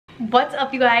What's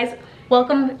up, you guys?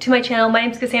 Welcome to my channel. My name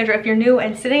is Cassandra. If you're new,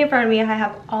 and sitting in front of me, I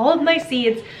have all of my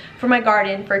seeds for my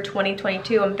garden for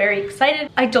 2022. I'm very excited.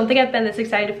 I don't think I've been this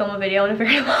excited to film a video in a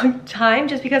very long time,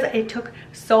 just because it took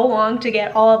so long to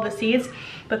get all of the seeds.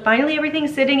 But finally,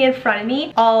 everything's sitting in front of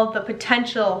me. All of the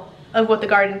potential of what the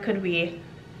garden could be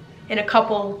in a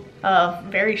couple of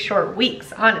very short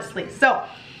weeks, honestly. So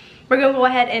we're gonna go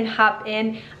ahead and hop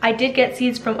in. I did get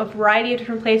seeds from a variety of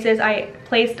different places. I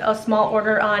placed a small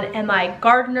order on MI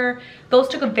Gardener. Those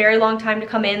took a very long time to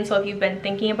come in, so if you've been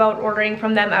thinking about ordering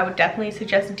from them, I would definitely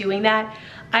suggest doing that.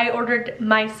 I ordered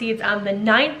my seeds on the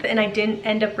 9th and I didn't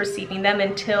end up receiving them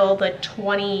until the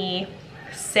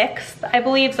 26th, I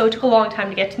believe, so it took a long time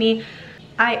to get to me.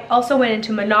 I also went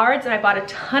into Menards and I bought a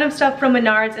ton of stuff from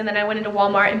Menards, and then I went into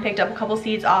Walmart and picked up a couple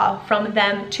seeds off from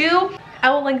them too. I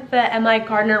will link the MI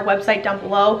Gardener website down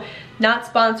below. Not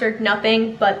sponsored,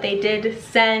 nothing, but they did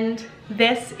send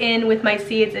this in with my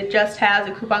seeds. It just has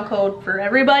a coupon code for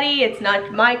everybody. It's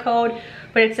not my code,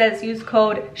 but it says use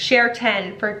code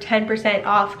SHARE10 for 10%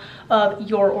 off of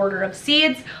your order of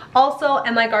seeds. Also,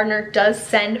 MI Gardener does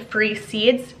send free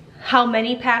seeds. How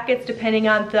many packets depending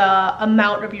on the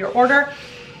amount of your order.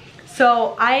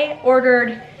 So I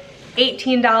ordered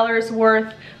 $18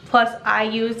 worth, plus I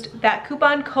used that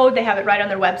coupon code. They have it right on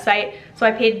their website. So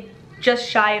I paid just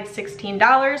shy of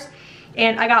 $16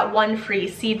 and I got one free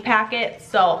seed packet.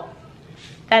 So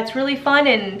that's really fun,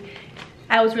 and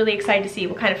I was really excited to see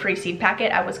what kind of free seed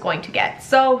packet I was going to get.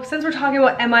 So since we're talking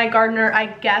about MI Gardener, I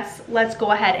guess let's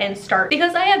go ahead and start.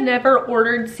 Because I have never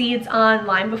ordered seeds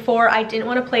online before, I didn't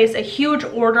want to place a huge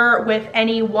order with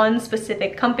any one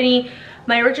specific company.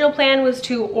 My original plan was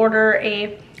to order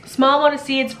a small amount of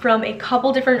seeds from a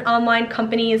couple different online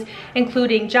companies,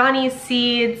 including Johnny's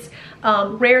Seeds,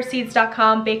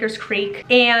 rareseeds.com, Baker's Creek,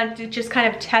 and to just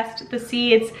kind of test the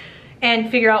seeds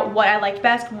and figure out what I liked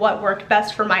best, what worked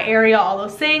best for my area, all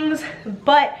those things.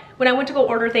 But when I went to go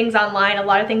order things online, a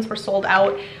lot of things were sold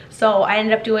out. So I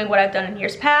ended up doing what I've done in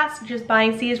years past, just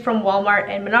buying seeds from Walmart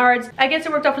and Menards. I guess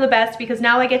it worked out for the best because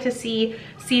now I get to see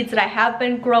seeds that I have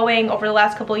been growing over the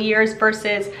last couple of years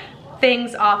versus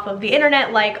things off of the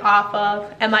internet, like off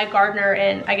of MI Gardener,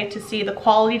 and I get to see the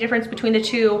quality difference between the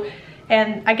two,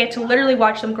 and I get to literally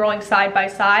watch them growing side by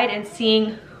side and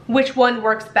seeing which one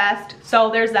works best. So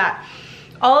there's that.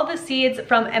 All of the seeds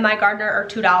from MI Gardener are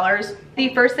 $2.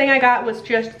 The first thing I got was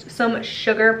just some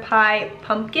sugar pie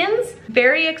pumpkins.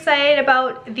 Very excited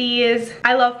about these.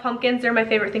 I love pumpkins, they're my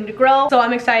favorite thing to grow, so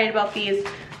I'm excited about these.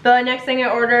 The next thing I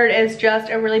ordered is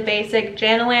just a really basic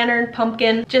jack-o'-lantern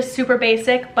pumpkin, just super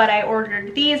basic, but I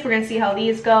ordered these. We're gonna see how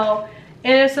these go.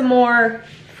 And there's some more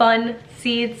fun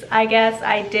seeds, I guess.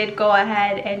 I did go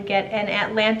ahead and get an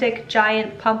Atlantic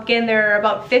giant pumpkin. There are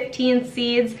about 15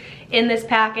 seeds in this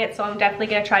packet, so I'm definitely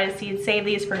gonna try to save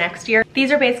these for next year.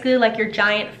 These are basically like your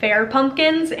giant fair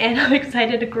pumpkins, and I'm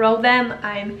excited to grow them.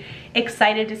 I'm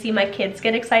excited to see my kids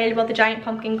get excited about the giant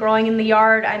pumpkin growing in the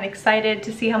yard. I'm excited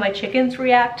to see how my chickens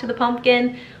react to the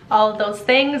pumpkin, all of those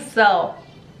things. So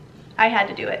I had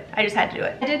to do it. I just had to do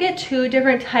it. I did get two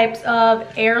different types of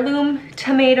heirloom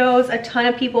tomatoes. A ton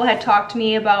of people had talked to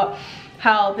me about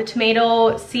how the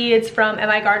tomato seeds from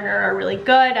MI Gardener are really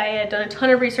good. I had done a ton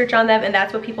of research on them, and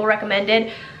that's what people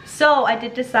recommended. So I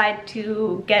did decide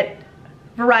to get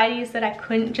varieties that I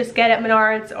couldn't just get at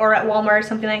Menards or at Walmart or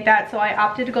something like that. So I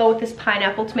opted to go with this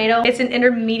pineapple tomato. It's an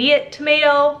intermediate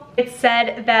tomato. It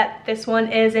said that this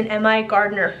one is an MI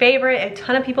Gardener favorite. A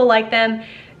ton of people like them.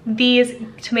 These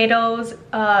tomatoes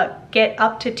get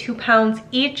up to 2 pounds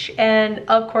each, and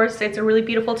of course it's a really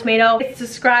beautiful tomato. It's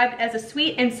described as a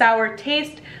sweet and sour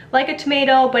taste like a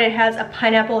tomato, but it has a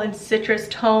pineapple and citrus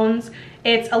tones.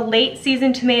 It's a late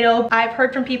season tomato. I've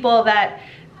heard from people that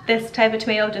this type of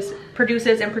tomato just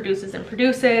produces and produces and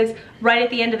produces right at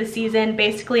the end of the season,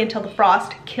 basically until the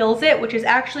frost kills it, which is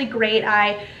actually great.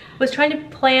 I was trying to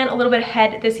plan a little bit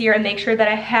ahead this year and make sure that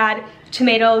I had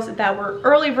tomatoes that were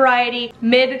early variety,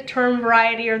 mid-term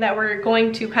variety, or that were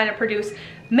going to kind of produce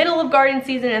middle of garden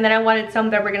season, and then I wanted some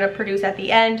that were gonna produce at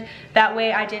the end. That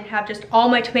way I didn't have just all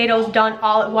my tomatoes done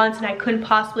all at once and I couldn't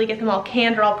possibly get them all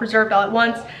canned or all preserved all at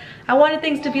once. I wanted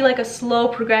things to be like a slow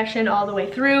progression all the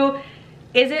way through.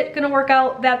 Is it gonna work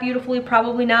out that beautifully?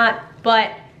 Probably not,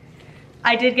 but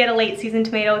I did get a late season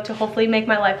tomato to hopefully make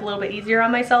my life a little bit easier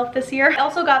on myself this year. I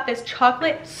also got this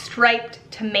chocolate striped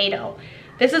tomato.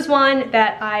 This is one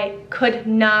that I could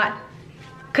not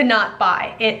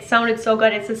buy. It sounded so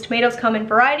good. It says tomatoes come in a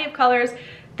variety of colors.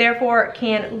 therefore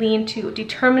can lean to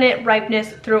determinate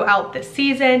ripeness throughout the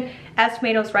season. As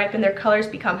tomatoes ripen, their colors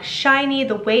become shiny,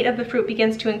 the weight of the fruit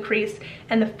begins to increase,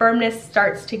 and the firmness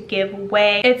starts to give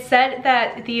way. It said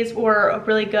that these were a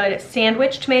really good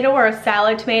sandwich tomato or a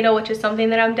salad tomato, which is something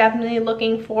that I'm definitely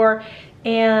looking for,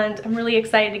 and I'm really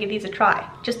excited to give these a try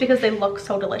just because they look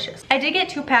so delicious. I did get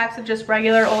 2 packs of just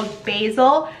regular old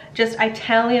basil, just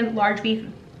Italian large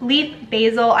leaf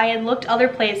basil. I had looked other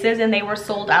places and they were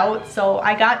sold out, so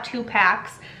I got 2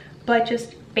 packs, but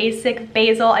just basic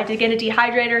basil. I did get a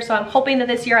dehydrator, so I'm hoping that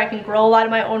this year I can grow a lot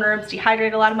of my own herbs,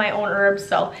 dehydrate a lot of my own herbs,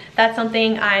 so that's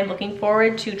something I'm looking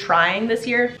forward to trying this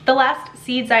year. The last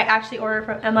seeds I actually ordered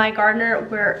from MI Gardener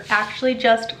were actually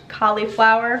just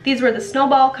cauliflower. These were the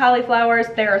snowball cauliflowers.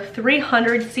 There are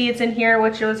 300 seeds in here,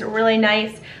 which was really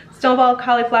nice. Snowball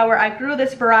cauliflower, I grew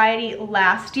this variety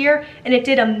last year and it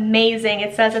did amazing.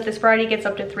 It says that this variety gets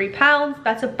up to 3 pounds.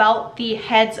 That's about the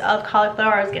heads of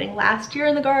cauliflower I was getting last year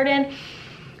in the garden.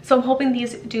 So I'm hoping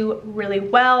these do really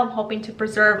well. I'm hoping to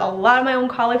preserve a lot of my own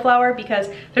cauliflower because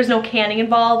there's no canning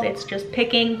involved. It's just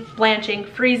picking, blanching,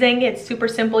 freezing. It's super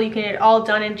simple. You can get it all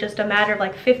done in just a matter of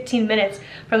like 15 minutes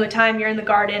from the time you're in the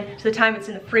garden to the time it's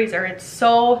in the freezer. It's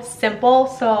so simple.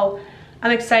 So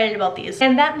I'm excited about these.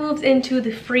 And that moves into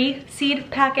the free seed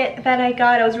packet that I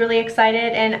got. I was really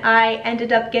excited and I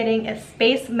ended up getting a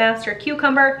Space Master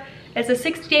cucumber. It's a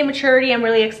 60-day maturity. I'm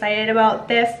really excited about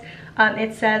this.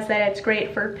 It says that it's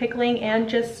great for pickling and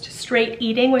just straight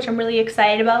eating, which I'm really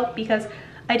excited about because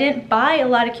I didn't buy a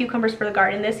lot of cucumbers for the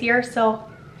garden this year, so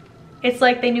it's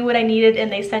like they knew what I needed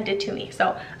and they sent it to me.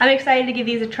 So I'm excited to give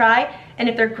these a try, and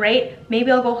if they're great,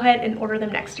 maybe I'll go ahead and order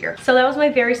them next year. So that was my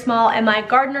very small MI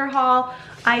Gardener haul.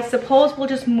 I suppose we'll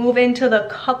just move into the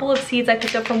couple of seeds I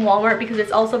picked up from Walmart because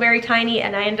it's also very tiny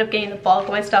and I ended up getting the bulk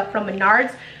of my stuff from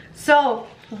Menards. So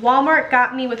Walmart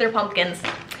got me with their pumpkins.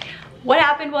 What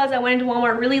happened was I went into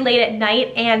Walmart really late at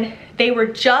night and they were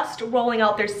just rolling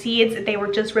out their seeds. They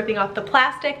were just ripping off the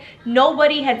plastic.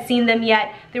 Nobody had seen them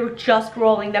yet. They were just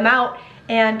rolling them out.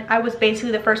 And I was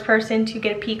basically the first person to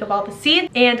get a peek of all the seeds.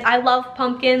 And I love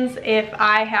pumpkins. If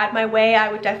I had my way,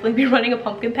 I would definitely be running a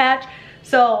pumpkin patch.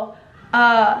 So,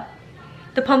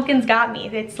 the pumpkins got me.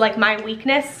 It's like my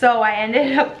weakness, so I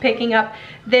ended up picking up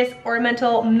this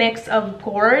ornamental mix of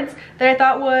gourds that I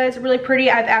thought was really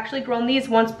pretty. I've actually grown these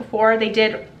once before. They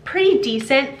did pretty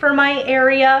decent for my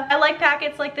area. I like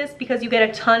packets like this because you get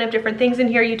a ton of different things in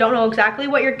here. You don't know exactly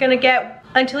what you're gonna get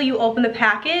until you open the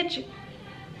package.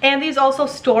 And these also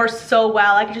store so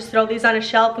well. I could just throw these on a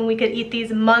shelf and we could eat these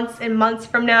months and months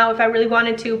from now if I really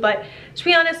wanted to. But to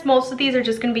be honest, most of these are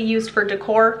just gonna be used for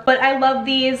decor. But I love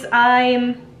these.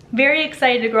 I'm very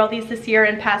excited to grow these this year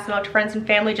and pass them out to friends and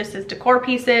family just as decor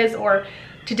pieces or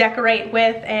to decorate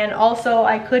with. And also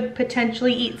I could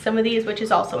potentially eat some of these, which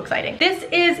is also exciting. This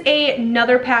is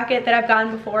another packet that I've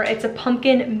gotten before. It's a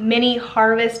pumpkin mini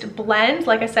harvest blend.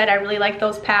 Like I said, I really like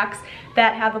those packs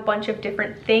that have a bunch of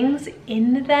different things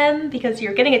in them because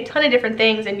you're getting a ton of different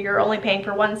things and you're only paying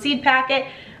for one seed packet.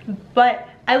 But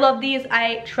I love these.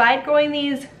 I tried growing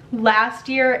these last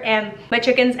year and my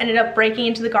chickens ended up breaking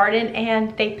into the garden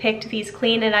and they picked these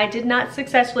clean, and I did not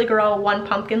successfully grow one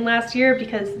pumpkin last year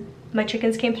because my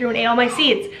chickens came through and ate all my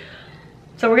seeds.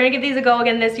 So we're gonna give these a go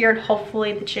again this year and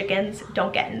hopefully the chickens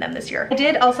don't get in them this year. I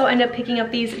did also end up picking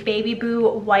up these Baby Boo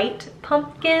white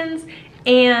pumpkins,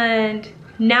 and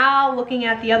now looking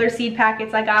at the other seed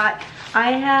packets I got,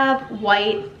 I have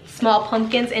white small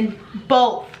pumpkins in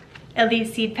both of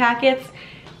these seed packets.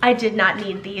 I did not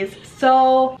need these.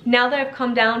 So now that I've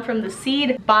come down from the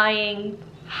seed buying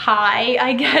high,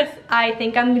 I guess, I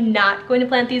think I'm not going to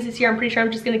plant these this year. I'm pretty sure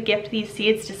I'm just gonna gift these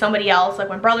seeds to somebody else, like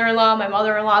my brother-in-law, my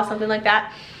mother-in-law, something like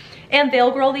that. And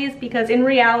they'll grow these because in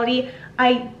reality,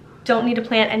 I don't need to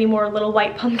plant any more little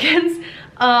white pumpkins.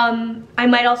 I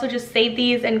might also just save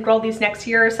these and grow these next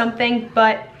year or something,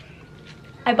 but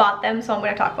I bought them, so I'm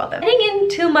gonna talk about them. Heading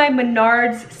into my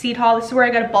Menards seed haul, this is where I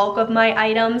got a bulk of my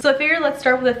items. So I figured let's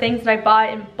start with the things that I bought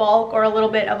in bulk or a little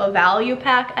bit of a value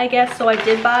pack, I guess. So I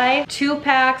did buy 2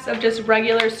 packs of just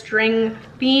regular string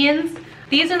beans.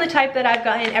 These are the type that I've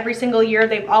gotten every single year.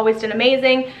 They've always done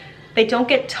amazing. They don't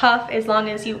get tough as long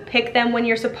as you pick them when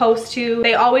you're supposed to.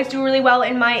 They always do really well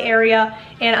in my area,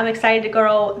 and I'm excited to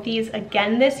grow these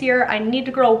again this year. I need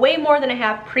to grow way more than I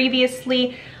have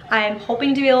previously. I'm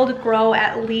hoping to be able to grow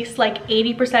at least like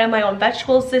 80% of my own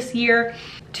vegetables this year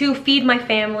to feed my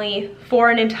family for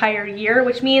an entire year,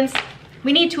 which means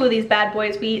we need 2 of these bad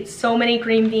boys. We eat so many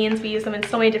green beans. We use them in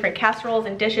so many different casseroles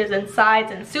and dishes and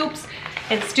sides and soups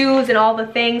and stews and all the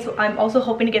things. I'm also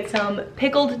hoping to get some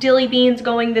pickled dilly beans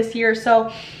going this year.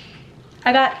 So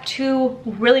I got 2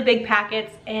 really big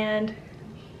packets and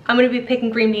I'm gonna be picking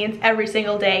green beans every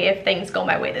single day if things go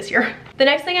my way this year. The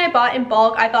next thing I bought in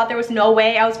bulk, I thought there was no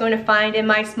way I was going to find in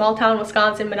my small town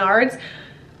Wisconsin Menards,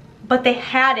 but they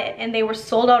had it and they were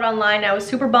sold out online. I was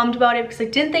super bummed about it because I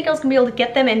didn't think I was gonna be able to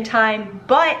get them in time,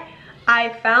 but I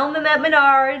found them at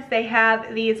Menards. They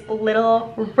have these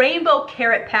little rainbow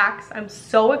carrot packs. I'm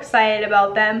so excited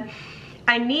about them.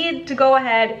 I need to go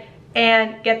ahead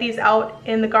and get these out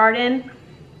in the garden,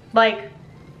 like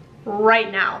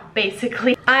right now,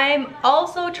 basically. I'm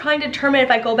also trying to determine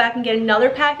if I go back and get another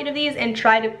packet of these and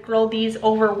try to grow these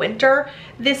over winter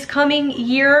this coming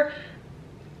year.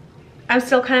 I'm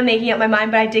still kind of making up my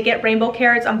mind, but I did get rainbow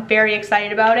carrots. I'm very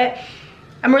excited about it.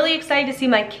 I'm really excited to see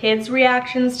my kids'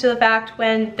 reactions to the fact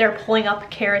when they're pulling up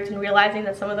carrots and realizing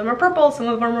that some of them are purple, some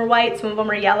of them are white, some of them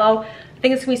are yellow. I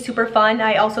think it's gonna be super fun.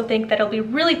 I also think that it'll be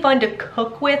really fun to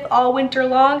cook with all winter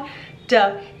long,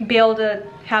 to be able to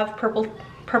have purple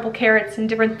carrots and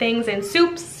different things in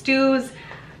soups, stews,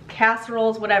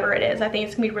 casseroles, whatever it is. I think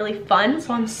it's gonna be really fun,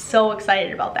 so I'm so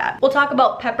excited about that. We'll talk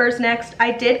about peppers next.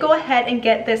 I did go ahead and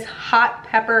get this hot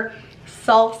pepper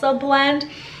salsa blend.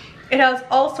 It has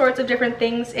all sorts of different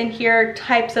things in here,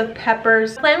 types of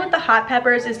peppers. The plan with the hot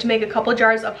peppers is to make a couple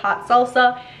jars of hot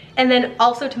salsa and then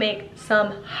also to make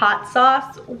some hot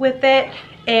sauce with it,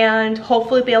 and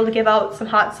hopefully be able to give out some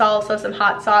hot salsa, some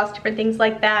hot sauce, different things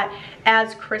like that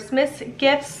as Christmas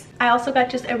gifts. I also got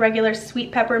just a regular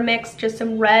sweet pepper mix, just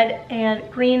some red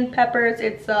and green peppers.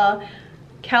 It's a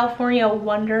California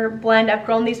Wonder blend. I've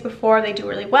grown these before, they do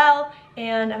really well,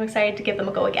 and I'm excited to give them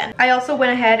a go again. I also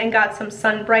went ahead and got some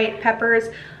Sun-Bright peppers.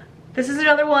 This is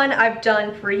another one I've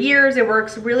done for years. It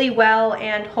works really well,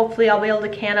 and hopefully I'll be able to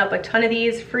can up a ton of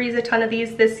these, freeze a ton of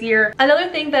these this year. Another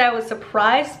thing that I was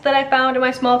surprised that I found in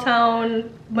my small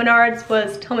town Menards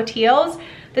was tomatillos.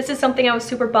 This is something I was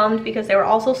super bummed because they were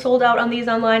also sold out on these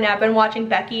online. I've been watching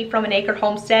Becky from An Acre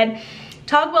Homestead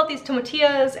talk about these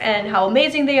tomatillas and how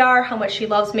amazing they are, how much she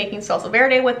loves making salsa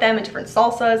verde with them and different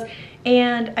salsas.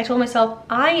 And I told myself,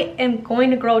 I am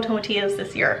going to grow tomatillas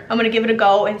this year. I'm gonna give it a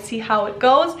go and see how it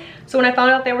goes. So when I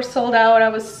found out they were sold out, I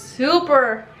was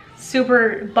super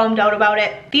bummed out about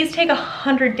it. These take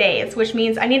 100 days, which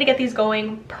means I need to get these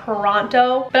going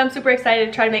pronto. But I'm super excited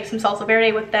to try to make some salsa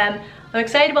verde with them. I'm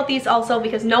excited about these also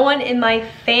because no one in my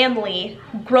family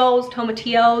grows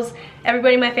tomatillos.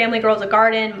 Everybody in my family grows a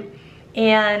garden.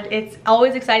 And it's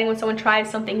always exciting when someone tries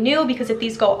something new, because if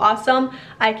these go awesome,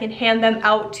 I can hand them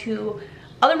out to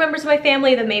other members of my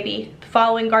family that maybe the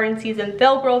following garden season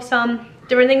they'll grow some,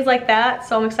 different things like that.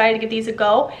 So I'm excited to give these a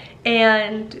go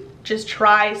and just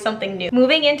try something new.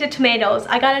 Moving into tomatoes,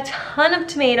 I got a ton of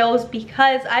tomatoes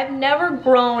because I've never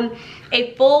grown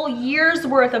a full year's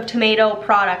worth of tomato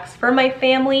products for my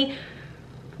family.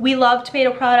 We love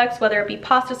tomato products, whether it be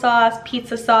pasta sauce,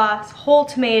 pizza sauce, whole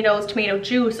tomatoes, tomato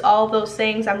juice, all of those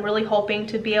things I'm really hoping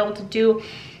to be able to do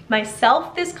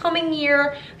myself this coming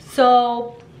year.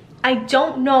 So I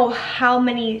don't know how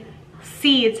many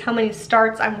seeds, how many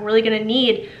starts I'm really gonna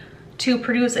need to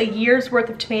produce a year's worth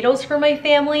of tomatoes for my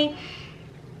family.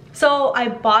 So I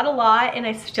bought a lot and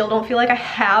I still don't feel like I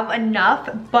have enough,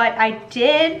 but I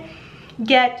did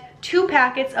get 2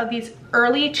 packets of these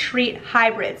early treat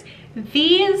hybrids.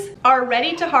 These are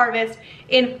ready to harvest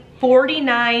in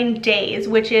 49 days,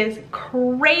 which is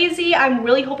crazy. I'm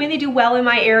really hoping they do well in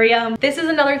my area. This is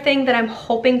another thing that I'm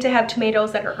hoping to have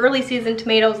tomatoes that are early season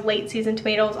tomatoes, late season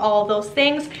tomatoes, all of those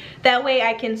things. That way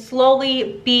I can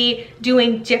slowly be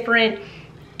doing different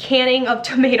canning of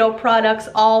tomato products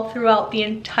all throughout the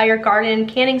entire garden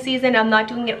canning season. I'm not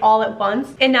doing it all at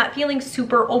once and not feeling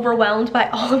super overwhelmed by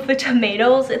all of the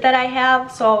tomatoes that I have.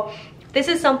 So this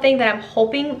is something that I'm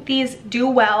hoping these do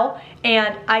well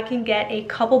and I can get a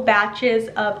couple batches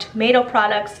of tomato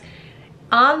products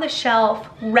on the shelf,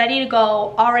 ready to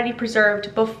go, already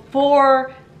preserved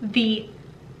before the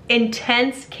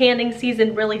intense canning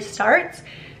season really starts.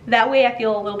 That way I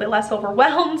feel a little bit less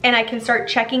overwhelmed and I can start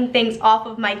checking things off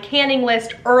of my canning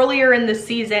list earlier in the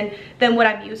season than what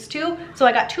I'm used to. So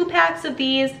I got 2 packs of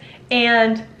these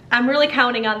and I'm really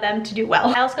counting on them to do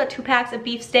well. I also got 2 packs of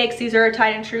beef steaks. These are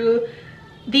tried and true.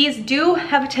 These do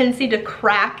have a tendency to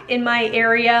crack in my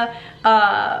area.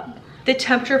 The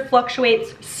temperature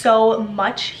fluctuates so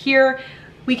much here.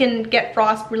 We can get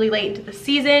frost really late into the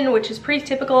season, which is pretty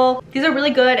typical. These are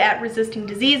really good at resisting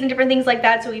disease and different things like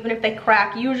that. So even if they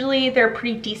crack, usually they're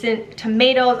pretty decent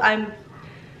tomatoes. I'm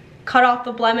cut off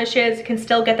the blemishes, can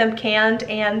still get them canned,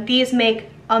 and these make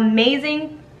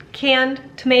amazing canned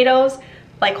tomatoes.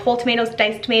 like whole tomatoes,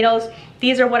 diced tomatoes.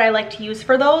 These are what I like to use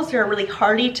for those. They're a really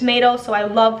hearty tomato, so I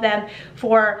love them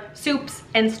for soups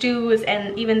and stews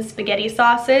and even spaghetti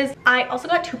sauces. I also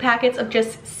got 2 packets of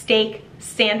just steak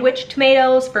sandwich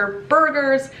tomatoes for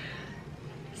burgers,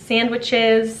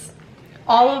 sandwiches,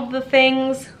 all of the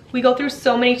things. We go through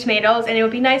so many tomatoes, and it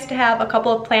would be nice to have a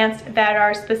couple of plants that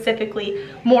are specifically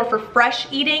more for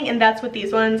fresh eating, and that's what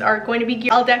these ones are going to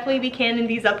be. I'll definitely be canning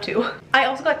these up too. I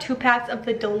also got 2 packs of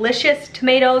the delicious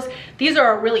tomatoes. These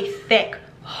are a really thick,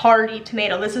 hearty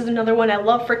tomato. This is another one I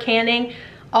love for canning.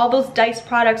 All those diced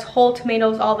products, whole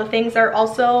tomatoes, all the things are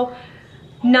also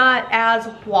not as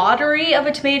watery of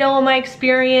a tomato in my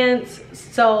experience,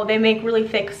 so they make really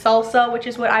thick salsa, which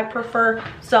is what I prefer.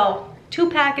 So 2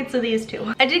 packets of these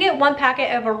too. I did get 1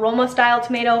 packet of aroma style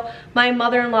tomato. My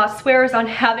mother-in-law swears on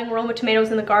having aroma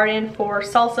tomatoes in the garden for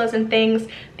salsas and things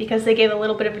because they give a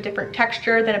little bit of a different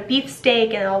texture than a beef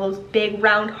steak and all those big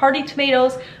round hearty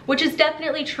tomatoes, which is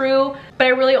definitely true, but I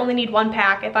really only need 1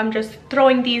 pack if I'm just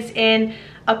throwing these in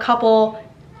a couple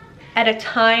at a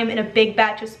time in a big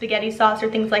batch of spaghetti sauce or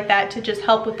things like that to just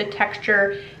help with the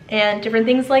texture and different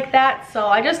things like that. So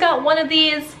I just got 1 of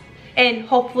these, and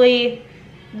hopefully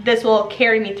this will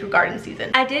carry me through garden season.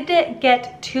 I did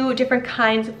get 2 different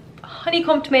kinds of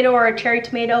honeycomb tomato or a cherry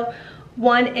tomato.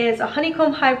 One is a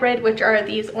honeycomb hybrid, which are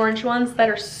these orange ones that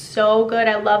are so good.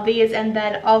 I love these. And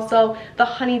then also the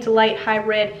honey delight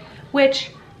hybrid,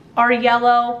 which are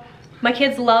yellow. My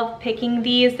kids love picking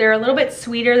these. They're a little bit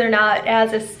sweeter. They're not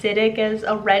as acidic as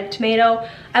a red tomato.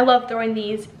 I love throwing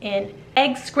these in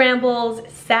egg scrambles,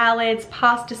 salads,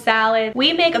 pasta salad.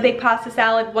 We make a big pasta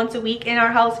salad once a week in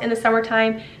our house in the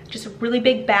summertime, just a really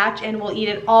big batch, and we'll eat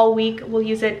it all week. We'll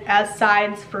use it as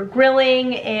sides for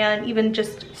grilling and even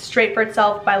just straight for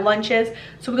itself by lunches.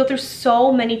 So we go through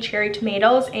so many cherry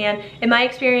tomatoes, and in my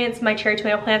experience, my cherry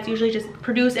tomato plants usually just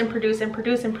produce and produce and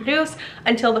produce and produce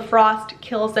until the frost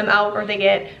kills them out or they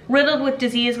get riddled with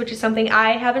disease, which is something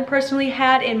I haven't personally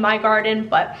had in my garden,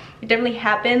 but it definitely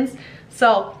happens.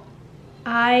 So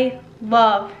I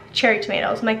love cherry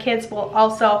tomatoes. My kids will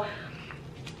also,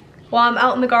 while I'm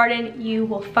out in the garden, you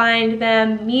will find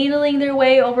them needling their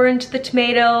way over into the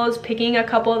tomatoes, picking a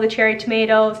couple of the cherry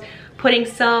tomatoes, putting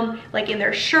some like in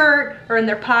their shirt or in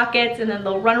their pockets, and then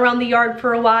they'll run around the yard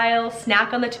for a while,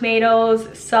 snack on the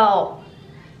tomatoes. So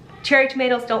cherry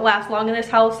tomatoes don't last long in this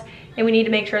house, and we need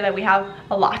to make sure that we have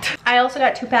a lot. I also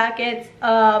got 2 packets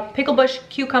of pickle bush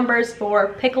cucumbers for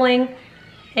pickling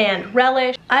and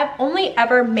relish. I've only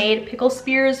ever made pickle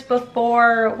spears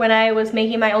before when I was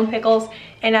making my own pickles,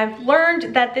 and I've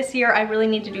learned that this year I really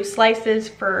need to do slices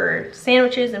for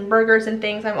sandwiches and burgers and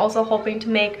things. I'm also hoping to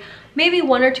make maybe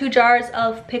 1 or 2 jars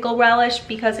of pickle relish,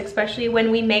 because especially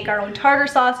when we make our own tartar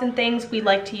sauce and things, we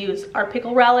like to use our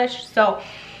pickle relish. So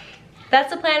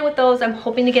that's the plan with those. I'm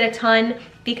hoping to get a ton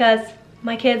because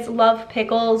my kids love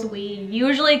pickles. We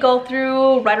usually go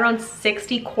through right around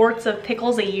 60 quarts of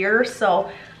pickles a year, so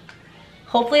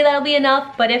hopefully that'll be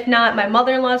enough. But if not, my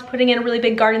mother-in-law is putting in a really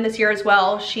big garden this year as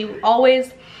well. She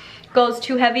always goes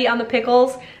too heavy on the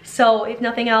pickles, so if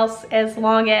nothing else, as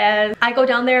long as I go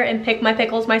down there and pick my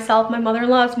pickles myself, my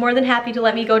mother-in-law is more than happy to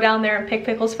let me go down there and pick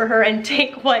pickles for her and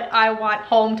take what I want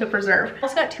home to preserve. I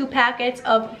also got 2 packets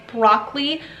of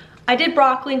broccoli. I did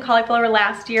broccoli and cauliflower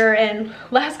last year, and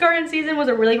last garden season was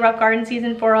a really rough garden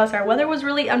season for us. Our weather was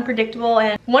really unpredictable,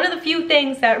 and one of the few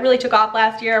things that really took off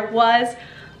last year was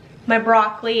my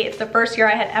broccoli. It's the first year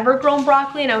I had ever grown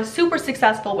broccoli, and I was super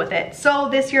successful with it. So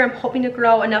this year I'm hoping to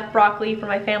grow enough broccoli for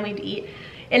my family to eat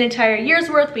an entire year's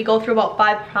worth. We go through about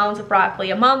 5 pounds of broccoli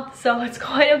a month, so it's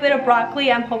quite a bit of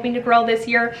broccoli I'm hoping to grow this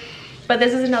year. But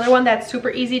this is another one that's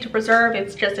super easy to preserve.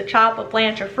 It's just a chop, a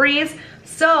blanch, or freeze.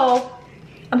 So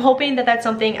I'm hoping that that's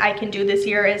something I can do this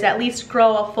year, is at least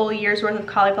grow a full year's worth of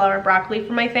cauliflower and broccoli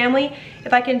for my family.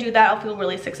 If I can do that, I'll feel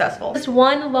really successful. Just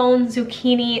 1 lone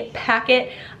zucchini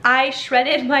packet. I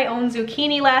shredded my own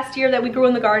zucchini last year that we grew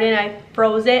in the garden. I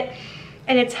froze it,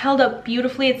 and it's held up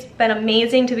beautifully. It's been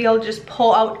amazing to be able to just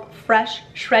pull out fresh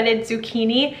shredded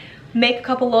zucchini, make a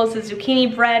couple loaves of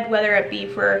zucchini bread, whether it be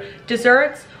for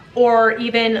desserts or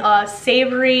even a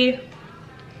savory,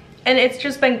 and it's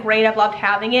just been great. I've loved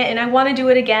having it, and I want to do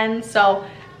it again, so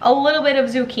a little bit of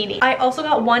zucchini. I also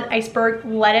got 1 iceberg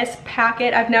lettuce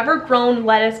packet. I've never grown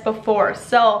lettuce before,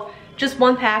 so just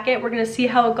 1 packet. We're gonna see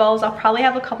how it goes. I'll probably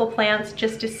have a couple plants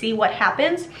just to see what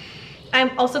happens.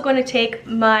 I'm also going to take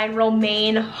my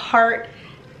romaine heart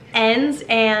ends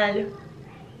and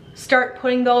start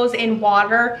putting those in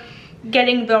water,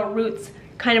 getting the roots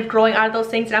kind of growing out of those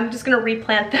things, and I'm just gonna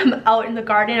replant them out in the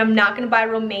garden. I'm not gonna buy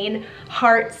romaine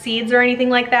heart seeds or anything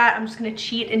like that. I'm just gonna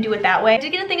cheat and do it that way. I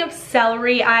did get a thing of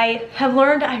celery. I have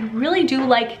learned I really do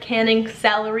like canning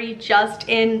celery just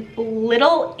in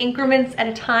little increments at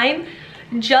a time,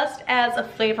 just as a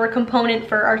flavor component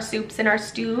for our soups and our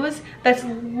stews. That's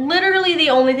literally the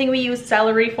only thing we use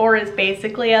celery for, is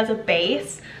basically as a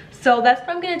base. So that's what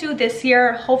I'm gonna do this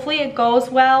year. Hopefully it goes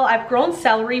well. I've grown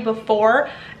celery before.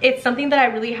 It's something that I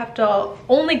really have to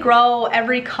only grow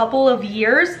every couple of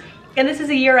years, and this is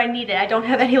a year I need it. I don't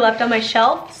have any left on my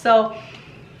shelf, so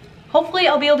hopefully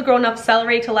I'll be able to grow enough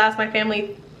celery to last my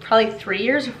family probably 3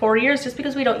 years or 4 years, just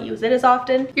because we don't use it as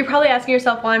often. You're probably asking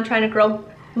yourself why I'm trying to grow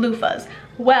loofahs.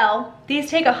 Well, these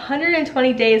take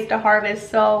 120 days to harvest,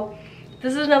 so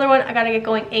this is another one I gotta get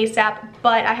going ASAP,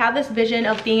 but I have this vision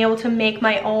of being able to make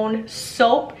my own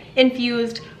soap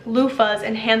infused loofahs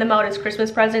and hand them out as Christmas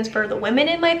presents for the women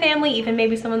in my family, even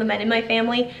maybe some of the men in my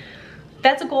family.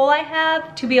 That's a goal I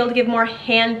have, to be able to give more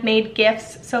handmade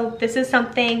gifts. So this is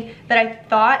something that I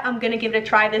thought I'm gonna give it a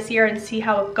try this year and see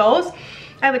how it goes.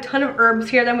 I have a ton of herbs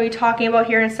here that I'm gonna be talking about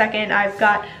here in a second. I've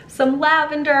got some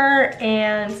lavender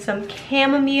and some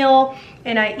chamomile,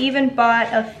 and I even bought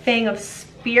a thing of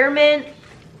spearmint,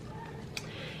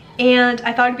 and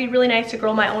I thought it'd be really nice to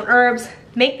grow my own herbs,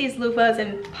 make these loofahs,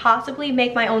 and possibly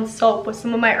make my own soap with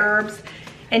some of my herbs,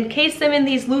 encase them in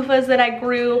these loofahs that I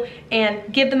grew, and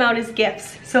give them out as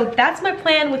gifts. So that's my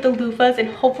plan with the loofahs, and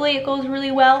hopefully it goes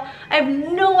really well. I have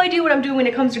no idea what I'm doing when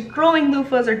it comes to growing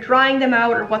loofahs or drying them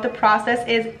out, or what the process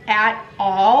is at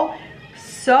all.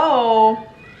 So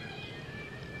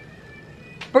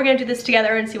we're gonna do this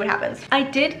together and see what happens. I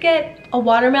did get a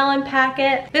watermelon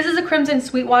packet. This is a crimson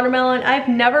sweet watermelon. I've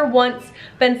never once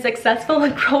been successful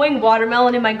in growing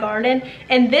watermelon in my garden,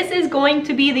 and this is going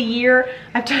to be the year.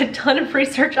 I've done a ton of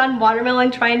research on watermelon,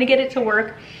 trying to get it to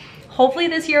work. Hopefully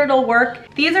this year it'll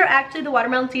work. These are actually the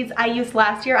watermelon seeds I used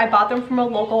last year. I bought them from a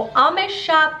local Amish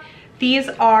shop. These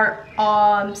are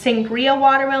sangria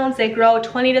watermelons. They grow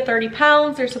 20 to 30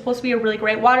 pounds. They're supposed to be a really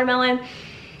great watermelon.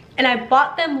 And I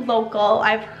bought them local.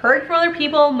 I've heard from other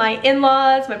people, my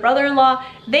in-laws, my brother-in-law,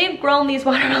 they've grown these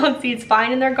watermelon seeds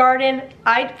fine in their garden.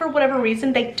 For whatever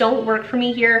reason, they don't work for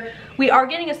me here. We are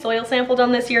getting a soil sample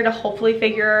done this year to hopefully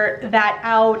figure that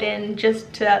out, and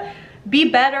just to be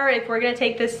better. If we're gonna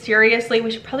take this seriously,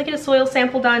 we should probably get a soil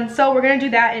sample done. So we're gonna do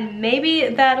that, and maybe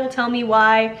that'll tell me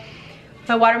why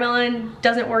my watermelon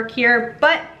doesn't work here.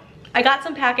 But I got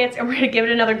some packets and we're gonna give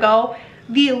it another go.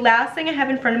 The last thing I have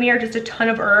in front of me are just a ton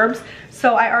of herbs.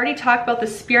 So I already talked about the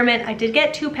spearmint. I did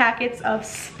get 2 packets of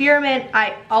spearmint.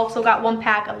 I also got 1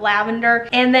 pack of lavender.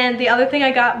 And then the other thing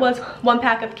I got was 1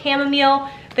 pack of chamomile.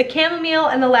 The chamomile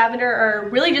and the lavender are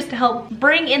really just to help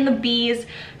bring in the bees,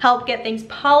 help get things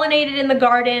pollinated in the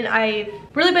garden. I've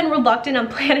really been reluctant on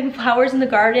planting flowers in the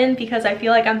garden because I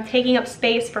feel like I'm taking up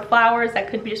space for flowers that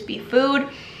could just be food.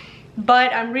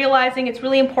 But I'm realizing it's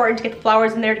really important to get the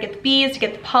flowers in there, to get the bees, to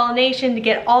get the pollination, to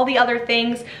get all the other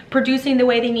things producing the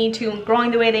way they need to and growing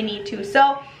the way they need to.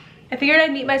 So I figured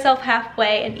I'd meet myself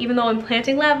halfway, and even though I'm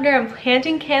planting lavender, I'm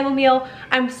planting chamomile,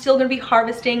 I'm still gonna be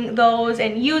harvesting those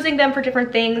and using them for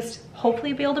different things.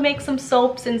 Hopefully be able to make some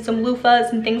soaps and some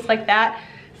loofahs and things like that.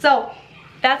 So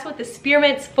that's what the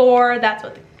spearmint's for. That's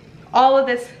what all of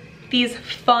these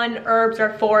fun herbs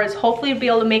are for, is hopefully to be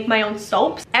able to make my own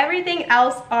soaps. Everything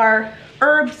else are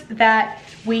herbs that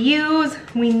we use,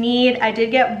 we need. I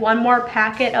did get 1 more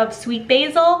packet of sweet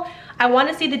basil. I want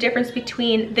to see the difference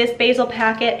between this basil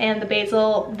packet and the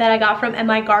basil that I got from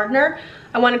MI Gardener.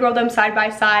 I want to grow them side by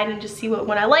side and just see what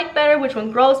one I like better, which one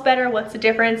grows better, what's the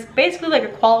difference. Basically like a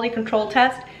quality control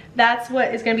test. That's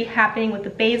what is going to be happening with the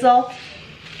basil.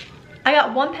 I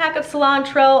got 1 pack of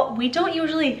cilantro. We don't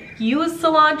usually use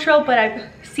cilantro, but I've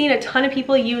seen a ton of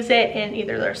people use it in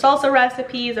either their salsa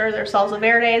recipes or their salsa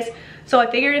verdes. So I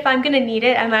figured if I'm gonna need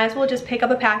it, I might as well just pick up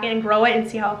a packet and grow it and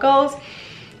see how it goes.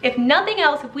 If nothing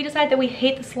else, if we decide that we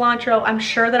hate the cilantro, I'm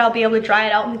sure that I'll be able to dry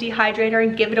it out in the dehydrator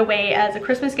and give it away as a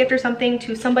Christmas gift or something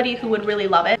to somebody who would really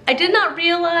love it. I did not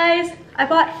realize I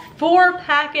bought 4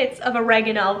 packets of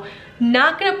oregano.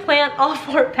 Not gonna plant all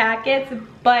 4 packets,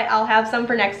 but I'll have some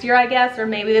for next year, I guess, or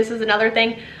maybe this is another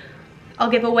thing.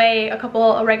 I'll give away a couple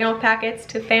oregano packets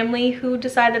to family who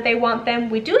decide that they want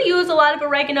them. We do use a lot of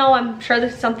oregano. I'm sure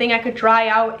this is something I could dry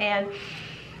out and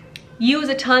use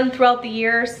a ton throughout the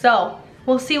year, so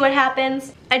we'll see what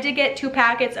happens. I did get 2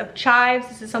 packets of chives.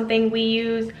 This is something we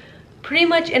use pretty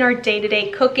much in our day-to-day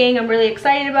cooking. I'm really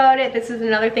excited about it. This is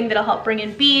another thing that'll help bring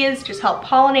in bees, just help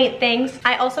pollinate things.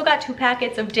 I also got 2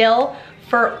 packets of dill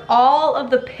for all of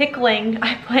the pickling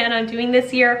I plan on doing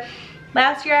this year.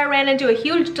 Last year I ran into a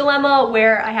huge dilemma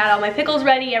where I had all my pickles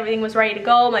ready, everything was ready to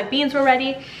go, my beans were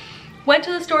ready. Went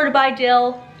to the store to buy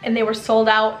dill and they were sold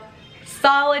out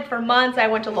solid for months. I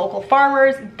went to local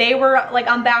farmers, they were like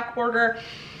on back order.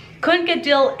 Couldn't get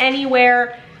dill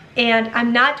anywhere, and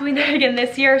I'm not doing that again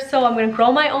this year, so I'm gonna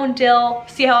grow my own dill,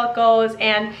 see how it goes,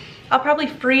 and I'll probably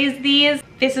freeze these.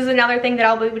 This is another thing that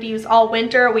I'll be able to use all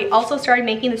winter. We also started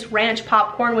making this ranch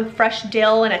popcorn with fresh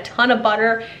dill and a ton of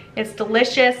butter. It's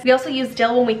delicious. We also use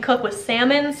dill when we cook with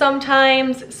salmon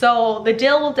sometimes, so the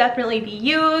dill will definitely be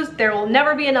used. There will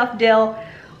never be enough dill,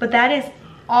 but that is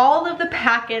all of the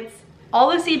packets,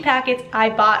 all the seed packets I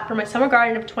bought for my summer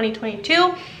garden of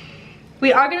 2022.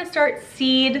 We are gonna start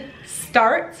seed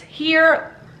starts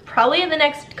here probably in the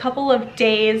next couple of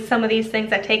days. Some of these things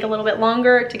that take a little bit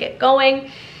longer to get going.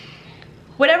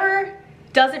 Whatever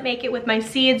doesn't make it with my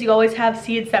seeds, you always have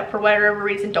seeds that for whatever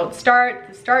reason don't start.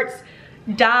 The starts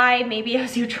die maybe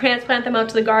as you transplant them out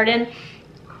to the garden.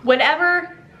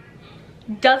 Whatever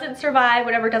doesn't survive,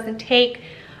 whatever doesn't take,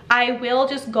 I will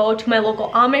just go to my local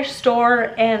Amish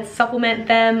store and supplement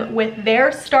them with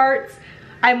their starts.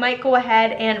 I might go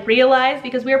ahead and realize,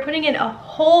 because we are putting in a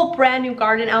whole brand new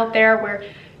garden out there. We're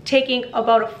taking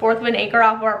about 1/4 of an acre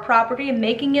off of our property and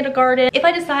making it a garden. If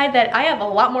I decide that I have a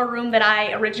lot more room than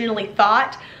I originally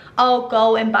thought, I'll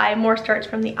go and buy more starts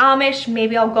from the Amish.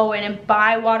 Maybe I'll go in and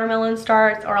buy watermelon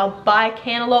starts, or I'll buy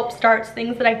cantaloupe starts,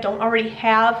 things that I don't already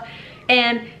have,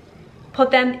 and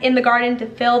put them in the garden to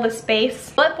fill the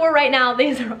space. But for right now,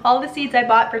 these are all the seeds I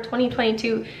bought for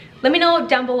 2022. Let me know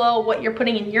down below what you're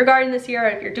putting in your garden this year,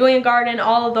 if you're doing a garden,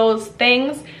 all of those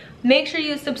things. Make sure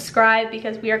you subscribe,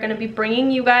 because we are going to be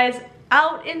bringing you guys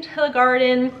out into the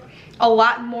garden a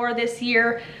lot more this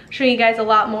year, showing you guys a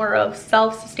lot more of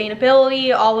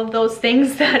self-sustainability, all of those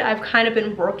things that I've kind of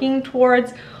been working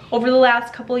towards over the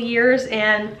last couple of years,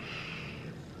 and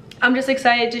I'm just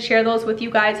excited to share those with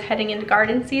you guys heading into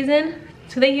garden season.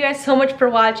 So thank you guys so much for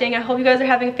watching. I hope you guys are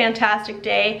having a fantastic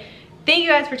day. Thank you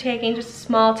guys for taking just a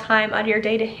small time out of your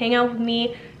day to hang out with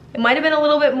me. It might have been a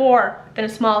little bit more than a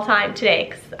small time today,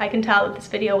 because I can tell that this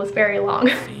video was very long.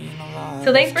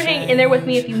 So thanks for hanging in there with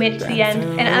me if you made it to the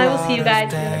end, and I will see you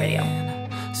guys in another video.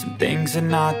 Some things are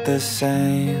not the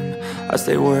same as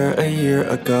they were a year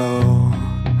ago,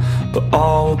 but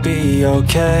all will be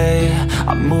okay.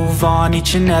 I move on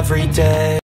each and every day.